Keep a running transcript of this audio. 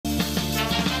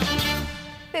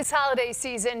This holiday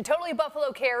season, Totally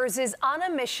Buffalo Cares is on a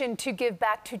mission to give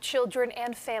back to children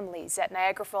and families at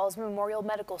Niagara Falls Memorial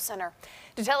Medical Center.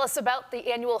 To tell us about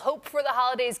the annual Hope for the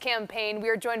Holidays campaign, we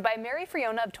are joined by Mary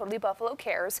Friona of Totally Buffalo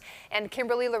Cares and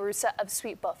Kimberly LaRussa of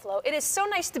Sweet Buffalo. It is so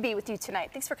nice to be with you tonight.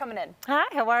 Thanks for coming in. Hi,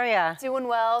 how are you? Doing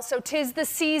well. So 'tis the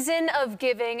season of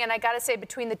giving, and I gotta say,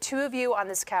 between the two of you on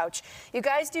this couch, you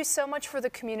guys do so much for the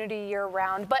community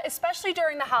year-round, but especially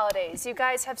during the holidays. You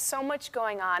guys have so much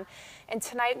going on, and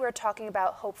tonight we're talking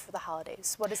about Hope for the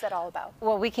Holidays. What is that all about?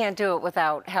 Well, we can't do it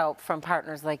without help from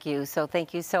partners like you, so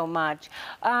thank you so much.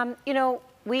 You know,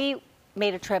 we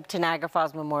made a trip to Niagara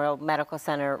Falls Memorial Medical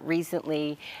Center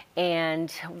recently,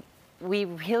 and we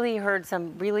really heard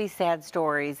some really sad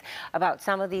stories about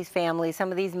some of these families,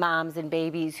 some of these moms and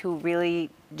babies who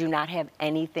really do not have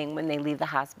anything when they leave the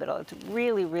hospital. It's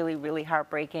really, really, really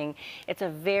heartbreaking. It's a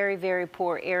very, very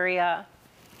poor area,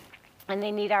 and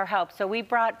they need our help. So we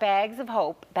brought bags of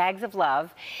hope, bags of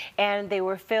love, and they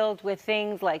were filled with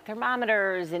things like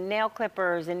thermometers and nail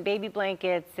clippers and baby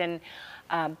blankets and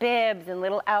bibs and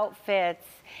little outfits.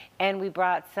 And we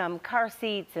brought some car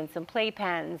seats and some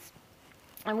playpens.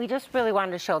 And we just really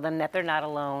wanted to show them that they're not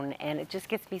alone. And it just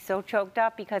gets me so choked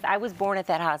up because I was born at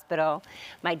that hospital.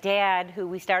 My dad, who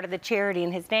we started the charity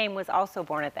in his name, was also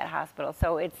born at that hospital.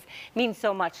 So it means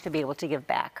so much to be able to give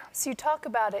back. So you talk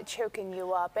about it choking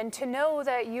you up, and to know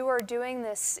that you are doing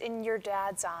this in your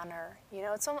dad's honor, you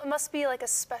know, it must be like a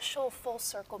special full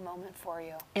circle moment for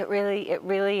you. It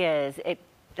really is.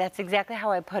 That's exactly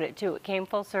how I put it too. It came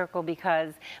full circle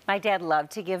because my dad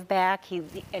loved to give back,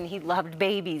 and he loved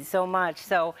babies so much.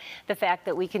 So the fact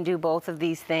that we can do both of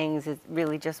these things is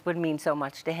really just would mean so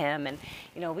much to him. And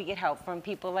you know, we get help from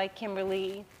people like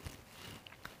Kimberly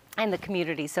and the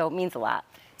community, so it means a lot.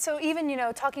 So even, you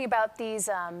know, talking about these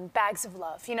bags of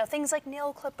love, you know, things like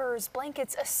nail clippers,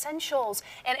 blankets, essentials,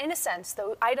 and in a sense,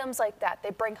 though, items like that, they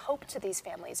bring hope to these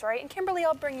families, right? And Kimberly,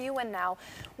 I'll bring you in now.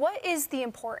 What is the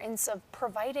importance of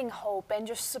providing hope and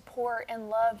just support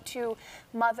and love to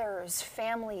mothers,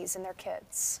 families, and their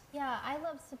kids? Yeah, I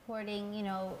love supporting, you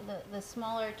know, the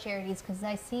smaller charities because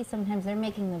I see sometimes they're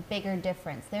making the bigger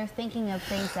difference. They're thinking of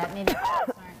things that maybe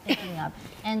others aren't thinking of.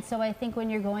 And so I think when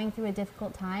you're going through a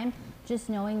difficult time, just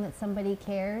knowing that somebody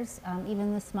cares,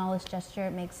 even the smallest gesture,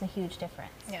 makes a huge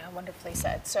difference. Yeah, wonderfully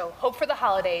said. So, Hope for the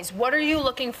Holidays. What are you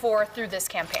looking for through this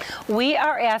campaign? We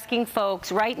are asking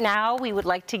folks right now, we would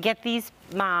like to get these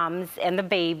moms and the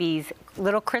babies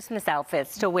little Christmas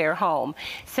outfits to wear home.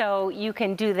 So you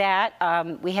can do that.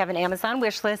 We have an Amazon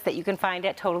wish list that you can find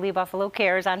at Totally Buffalo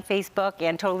Cares on Facebook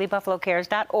and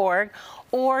totallybuffalocares.org,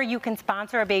 or you can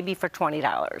sponsor a baby for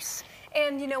 $20.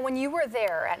 And, you know, when you were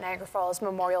there at Niagara Falls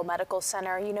Memorial Medical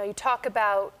Center, you know, you talk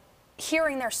about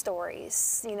hearing their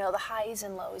stories, you know, the highs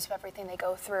and lows of everything they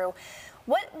go through.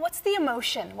 What's the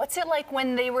emotion? What's it like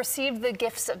when they receive the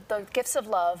gifts of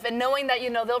love, and knowing that, you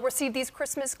know, they'll receive these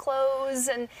Christmas clothes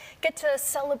and get to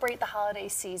celebrate the holiday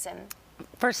season?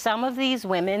 For some of these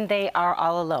women, they are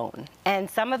all alone. And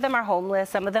some of them are homeless,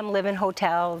 some of them live in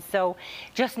hotels. So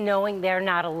just knowing they're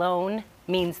not alone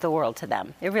means the world to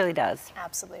them. It really does.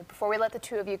 Absolutely. Before we let the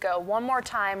two of you go, one more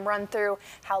time, run through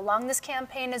how long this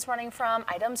campaign is running from,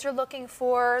 items you're looking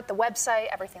for, the website,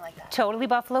 everything like that.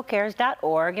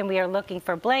 totallybuffalocares.org, and we are looking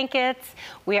for blankets,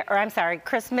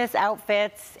 Christmas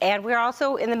outfits, and we're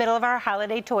also in the middle of our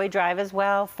holiday toy drive as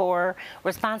well for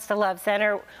Response to Love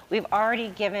Center. We've already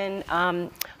given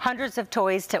hundreds of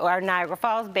toys to our Niagara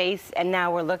Falls base, and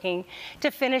now we're looking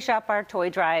to finish up our toy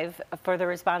drive for the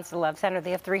Response to Love Center.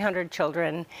 They have 300 children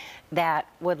that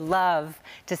would love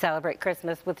to celebrate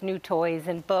Christmas with new toys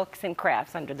and books and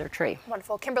crafts under their tree.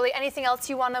 Wonderful. Kimberly, anything else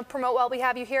you want to promote while we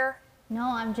have you here? No,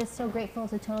 I'm just so grateful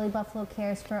to Totally Buffalo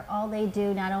Cares for all they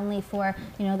do, not only for,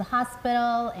 you know, the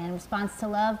hospital and Response to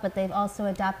Love, but they've also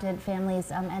adopted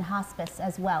families and hospice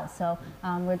as well. So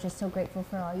we're just so grateful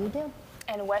for all you do.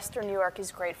 And Western New York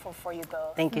is grateful for you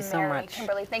both. Thank you so much.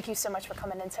 Kimberly, thank you so much for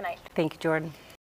coming in tonight. Thank you, Jordan.